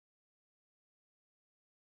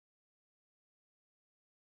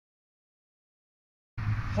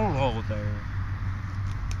Hello there.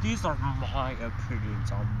 These are my opinions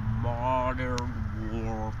on Modern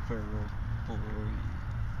Warfare 3.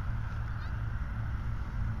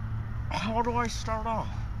 How do I start off?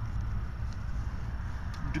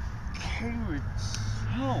 The game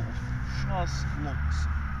itself just looks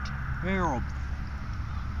terrible.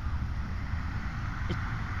 It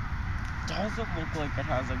doesn't look like it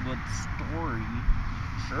has a good story.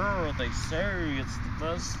 Sure, they say it's the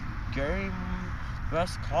best game,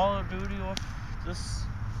 best Call of Duty with this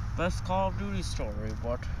best Call of Duty story,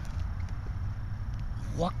 but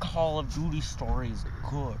what Call of Duty story is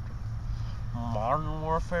good? Modern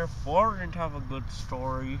Warfare 4 didn't have a good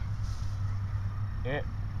story. It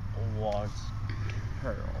was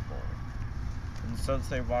terrible. And since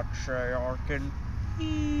they bought Treyarch,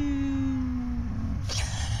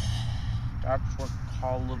 that's where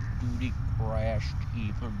Call of Duty crashed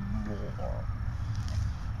even more.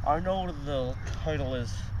 I know the title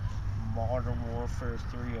is Modern Warfare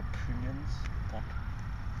 3 Opinions, but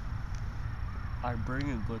I bring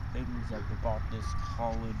in good things up about this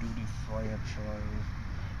Call of Duty franchise.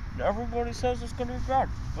 And everybody says it's gonna be bad,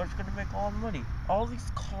 but it's gonna make a lot of money. All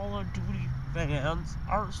these Call of Duty fans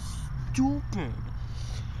are stupid.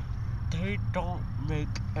 They don't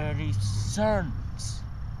make any sense.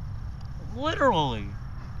 Literally.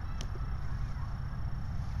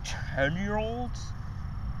 10-year-olds?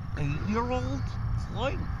 8-year-olds?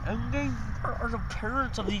 Like, what are the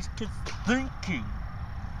parents of these kids thinking?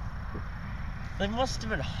 They must have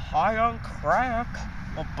been high on crack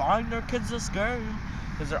while buying their kids this game,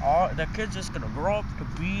 because their kids just gonna grow up to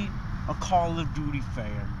be a Call of Duty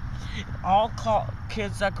fan. And all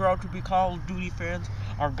kids that grow up to be Call of Duty fans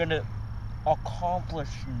are gonna accomplish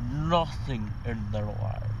nothing in their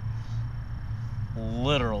lives.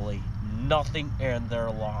 Literally nothing in their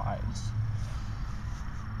lives.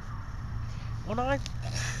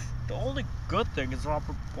 The only good thing is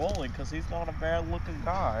Robert Bowling, because he's not a bad-looking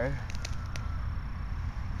guy.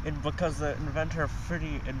 And because the inventor of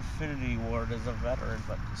Infinity Ward is a veteran,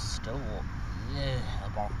 but still,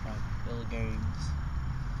 about Bill Games.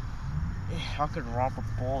 How could Robert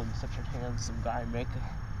Bowling, such a handsome guy, make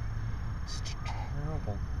such a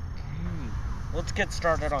terrible game? Let's get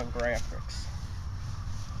started on graphics.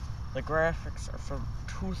 The graphics are from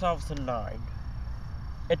 2009.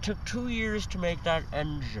 It took 2 years to make that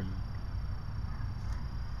engine.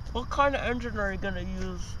 What kind of engine are you gonna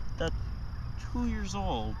use that's 2 years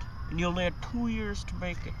old, and you only had 2 years to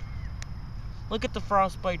make it? Look at the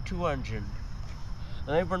Frostbite 2 engine.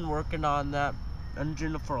 And they've been working on that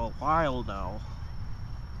engine for a while now.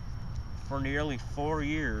 For nearly 4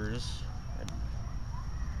 years. And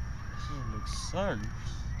this doesn't make sense.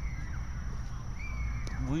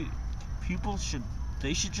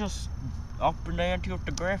 They should just up the ante with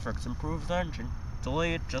the graphics, improve the engine,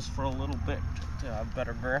 delay it just for a little bit to have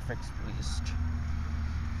better graphics at least.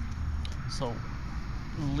 So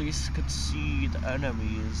at least you could see the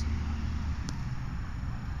enemies.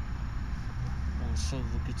 So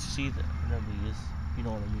we could see the enemies, you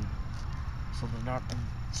know what I mean?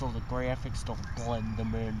 So the graphics don't blend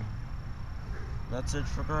them in. That's it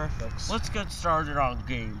for graphics. Let's get started on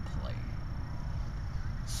gameplay.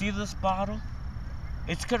 See this bottle?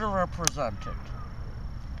 It's gonna represent it.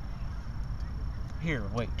 Here,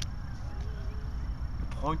 wait. You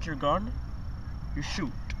point your gun, you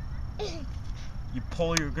shoot. You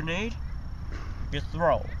pull your grenade, you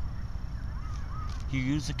throw. You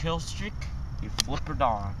use a kill streak, you flip it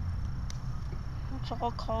on. That's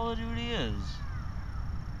all Call of Duty is.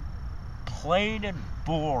 Plain and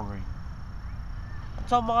boring. That's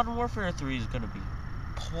how Modern Warfare 3 is gonna be.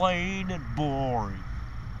 Plain and boring.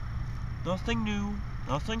 Nothing new,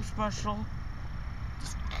 nothing special.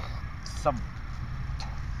 Just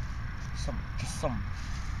some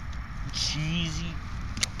cheesy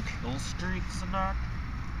kill streaks and that.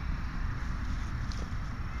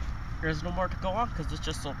 There's no more to go on because it's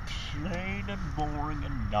just so plain and boring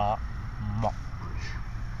and not much.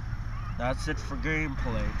 That's it for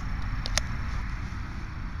gameplay.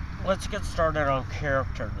 Let's get started on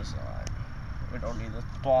character design. We don't need this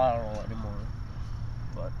bottle anymore.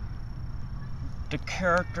 But the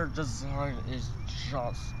character design is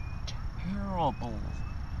just terrible.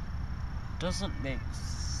 Doesn't make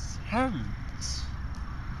sense.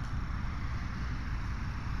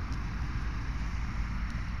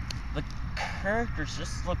 The characters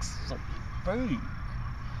just look so fake.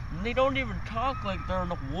 And they don't even talk like they're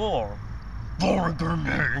in a war. For a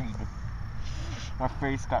grenade! My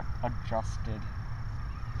face got adjusted.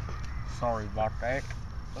 Sorry about that.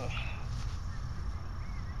 Ugh.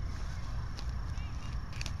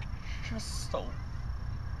 Just so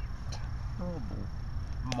terrible.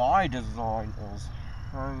 my design is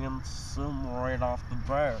handsome right off the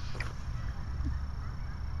bat.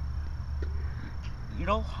 You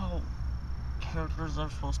know how characters are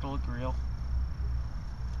supposed to look real?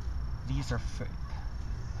 These are fake.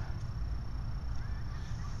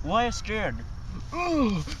 Last gen.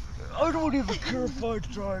 I don't even care if I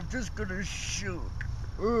try, I'm just gonna shoot.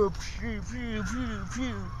 Pew, pew, pew,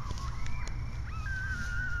 pew.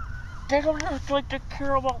 They don't act like they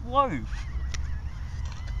care about life.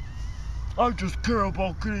 I just care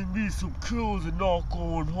about getting me some kills and not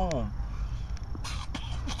going home.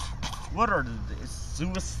 What are they?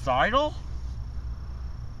 Suicidal?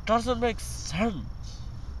 Doesn't make sense.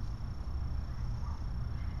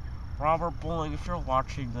 Robert Bowling, if you're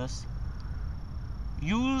watching this,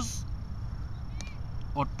 use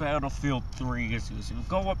what Battlefield 3 is using.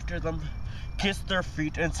 Go up to them, kiss their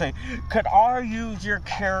feet, and say, "Could I use your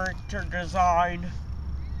character design?"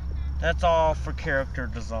 That's all for character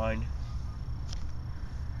design.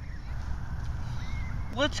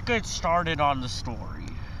 Let's get started on the story.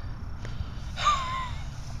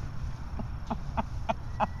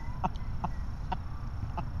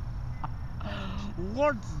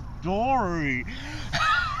 What story?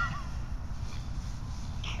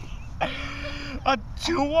 A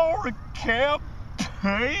 2-hour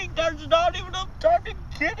campaign? There's not even enough time to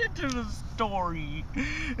get into the story.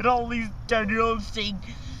 And all these 10-year-olds saying,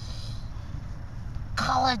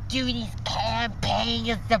 "Call of Duty's campaign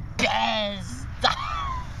is the best."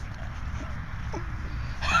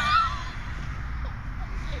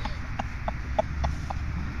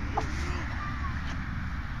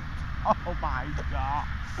 Oh my god.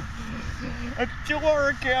 A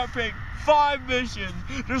 2-hour campaign, 5 missions.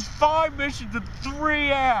 There's 5 missions and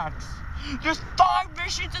 3 acts. There's 5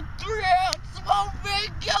 missions and 3 acts. Oh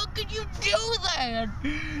man, how can you do that?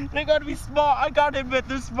 They gotta be smart. I gotta admit,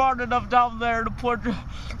 they're smart enough down there to put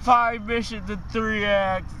 5 missions and 3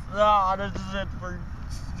 acts. Ah, this is it for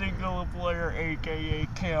single player, aka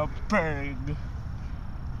campaign.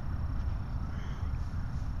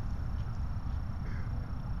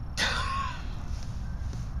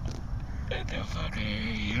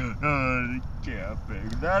 Camping.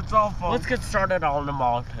 That's all, folks. Let's get started on the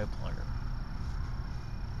multiplayer.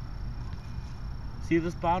 See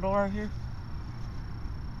this bottle right here?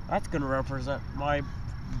 That's gonna represent my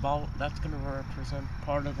that's gonna represent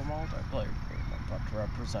part of the multiplayer game I'm about to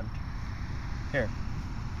represent. Here.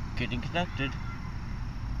 Getting connected.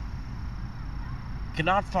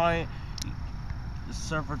 Cannot find the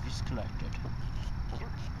server disconnected.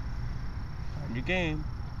 Find your game.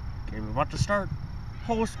 Game about to start.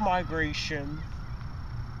 Host migration.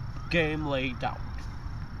 Game laid out.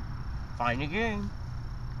 Find a game.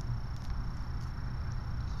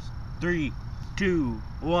 3, 2,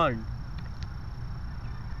 1.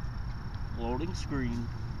 Loading screen.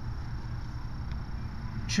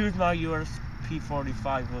 Choose my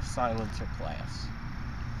USP-45 with silencer class.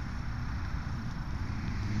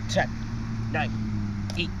 10, 9,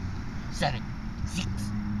 8, 7, 6,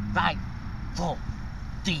 5, 4,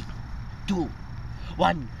 3, 2,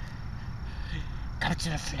 1. Got to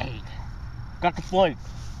the flag. Got the flag.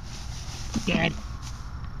 Dead.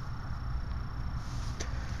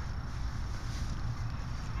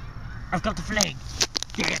 I've got the flag.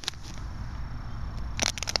 Dead.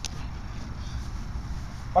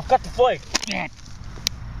 I've got the flag. Dead.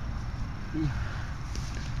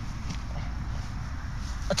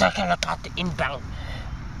 Attack helicopter inbound.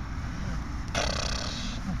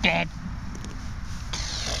 Dead.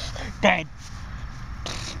 Dead.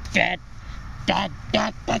 Dead. Dead.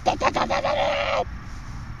 Dead. Dead. Dead. Dead. Dead. Dead.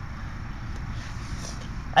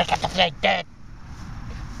 I got the flag. Dead.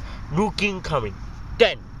 Nuke incoming.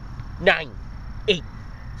 10, 9, 8,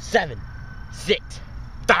 7, 6,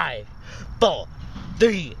 5, 4,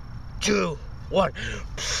 3, 2, 1.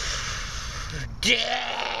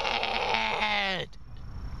 Dead.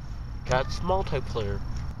 That's multiplayer.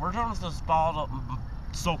 We're done with this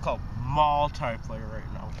so-called multiplayer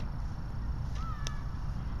right now.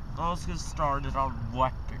 Now let's get started on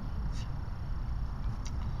weapons.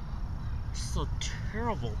 So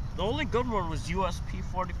terrible. The only good one was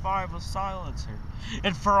USP-45 with silencer.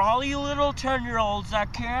 And for all you little 10-year-olds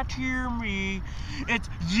that can't hear me, it's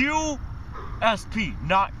USP,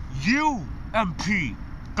 not UMP.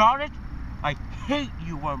 Got it? I hate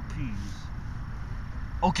UMPs.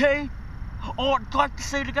 Okay? Oh, do I have to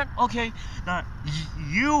say it again? Okay, not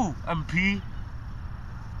UMP.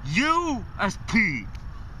 USP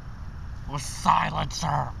with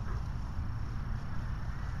silencer.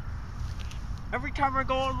 Every time I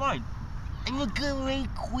go online, I'm gonna get a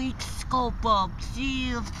quick scope up,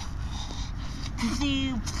 see if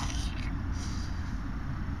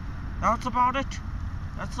That's about it.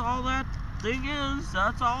 That's all that thing is.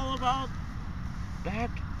 That's all about that.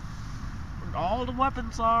 And all the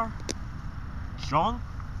weapons are junk,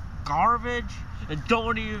 garbage, and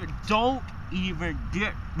don't even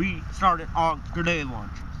get me started on grenade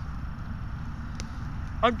launchers.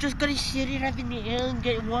 I'm just gonna sit it up in the air and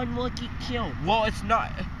get one lucky kill. Well, it's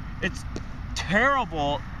not. It's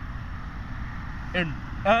terrible in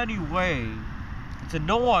any way. It's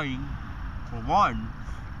annoying, for one.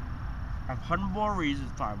 I have 100 more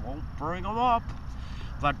reasons, but I won't bring them up.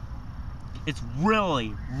 But it's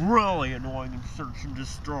really, really annoying in Search and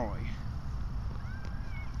Destroy.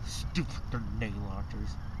 Stupid grenade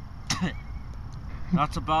launchers.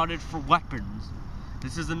 That's about it for weapons.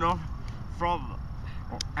 This is enough from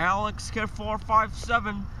Alex Kid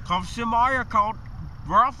 457. Comes to my account,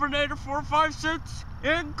 Ralphinator 456,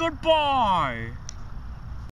 and goodbye.